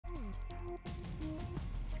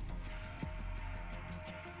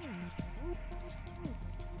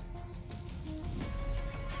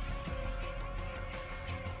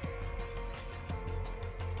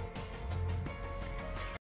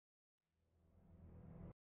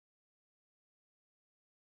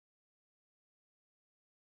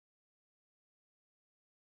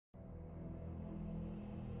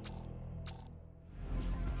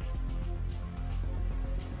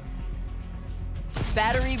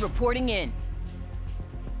Battery reporting in.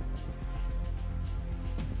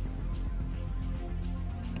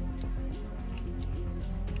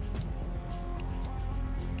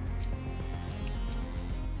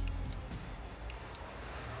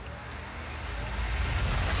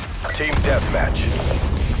 Team Deathmatch.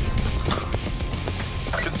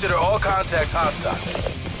 Consider all contacts hostile.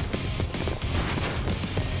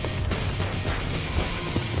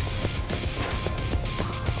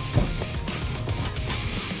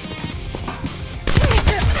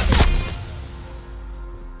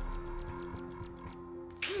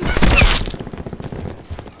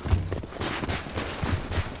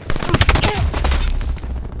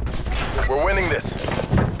 We're winning this.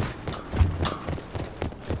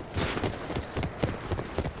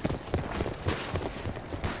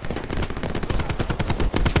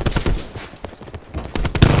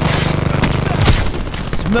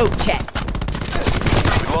 Smoke checked.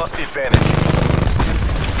 We lost the advantage.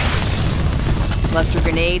 Cluster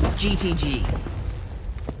grenades, GTG.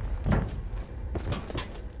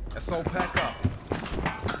 SO pack up.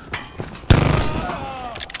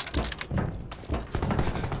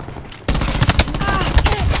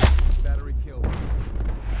 Battery killed.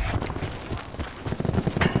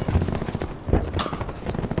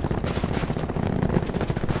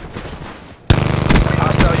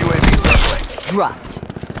 Hostile UAV circling. Dropped.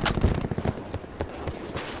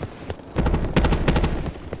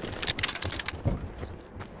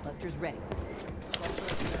 Cluster's ready.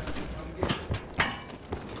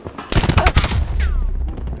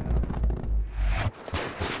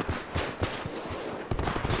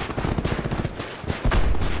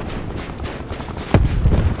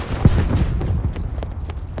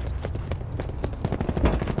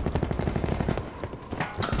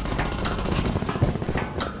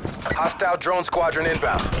 Hostile drone squadron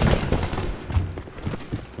inbound.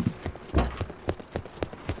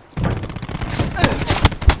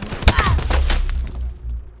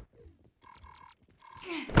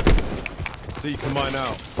 C, come on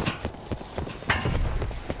out.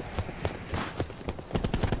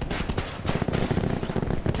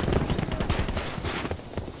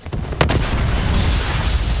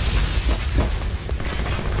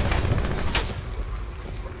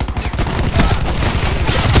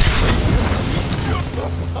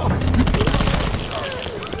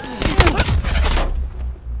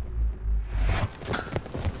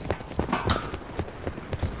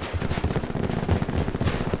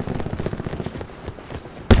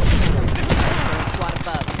 Squad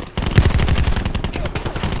above.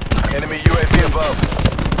 Enemy UAV above.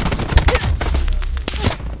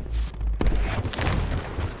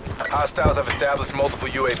 Hostiles have established multiple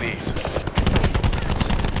UAVs.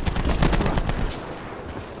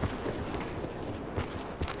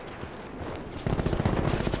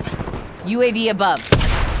 UAV above.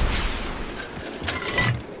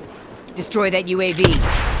 Destroy that UAV.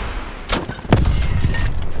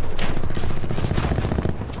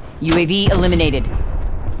 UAV eliminated.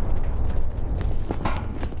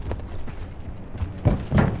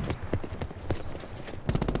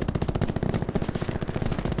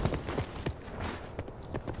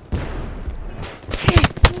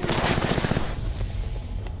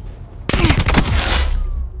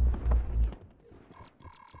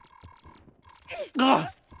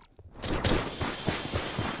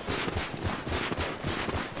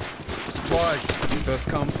 Supplies. First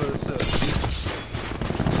come, first serve.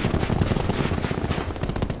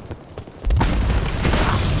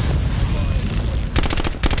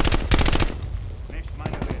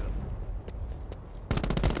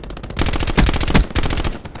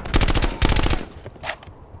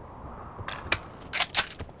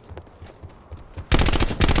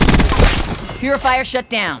 Purifier shut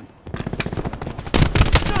down.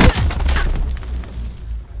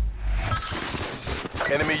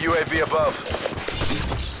 Enemy UAV above.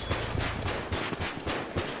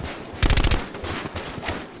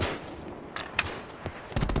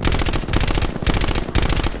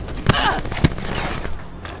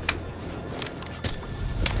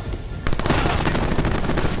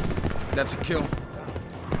 That's a kill.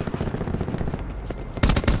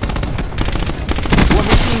 War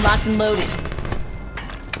machine locked and loaded.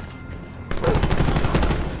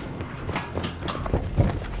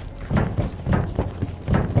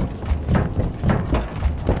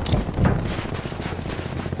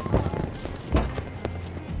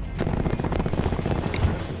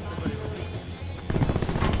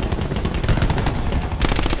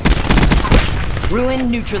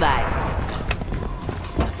 Ruin neutralized.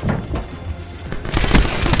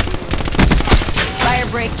 Fire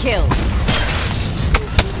break killed.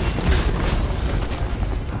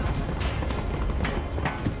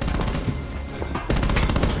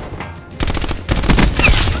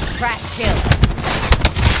 kill.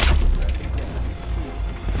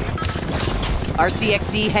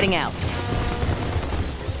 RCXD heading out.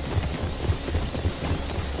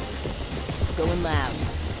 Going loud.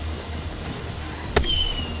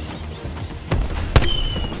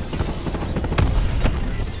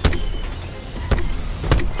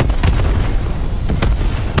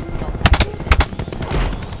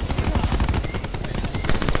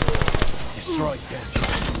 Destroy them.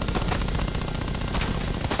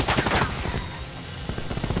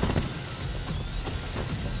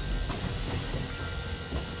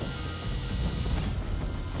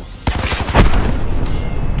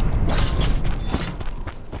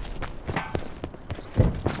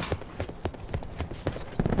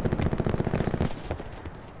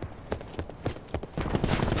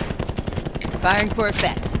 Firing for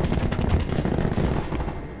effect.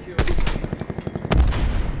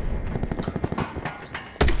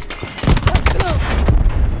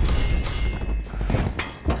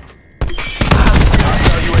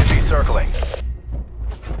 Hostile UAV circling.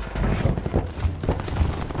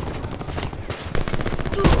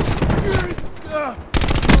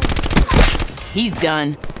 He's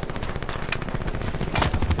done.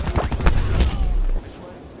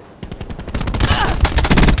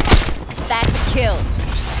 That's a kill.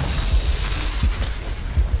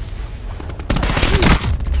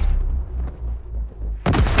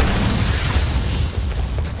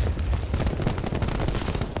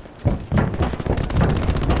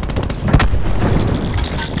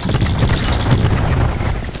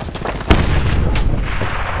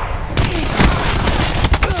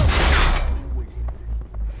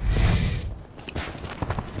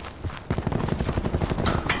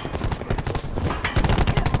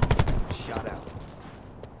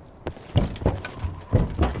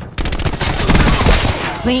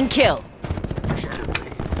 Clean kill.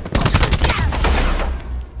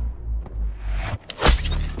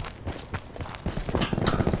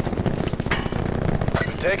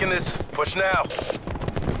 We're taking this. Push now.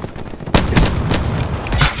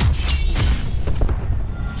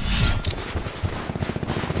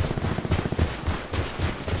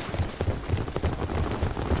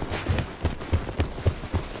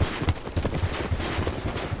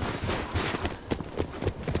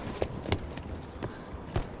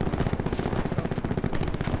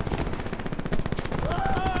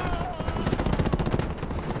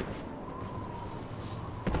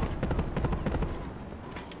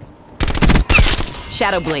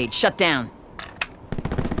 Shadow Blade shut down.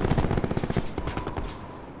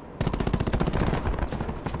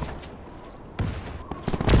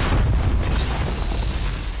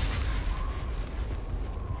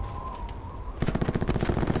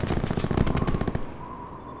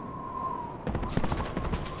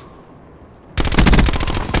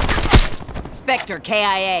 Spectre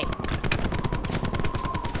KIA.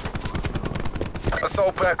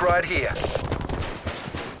 Assault pack right here.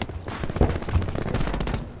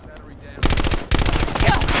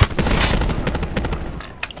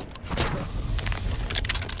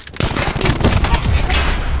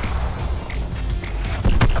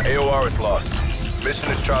 AOR is lost.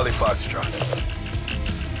 Mission is Charlie Foxtrot.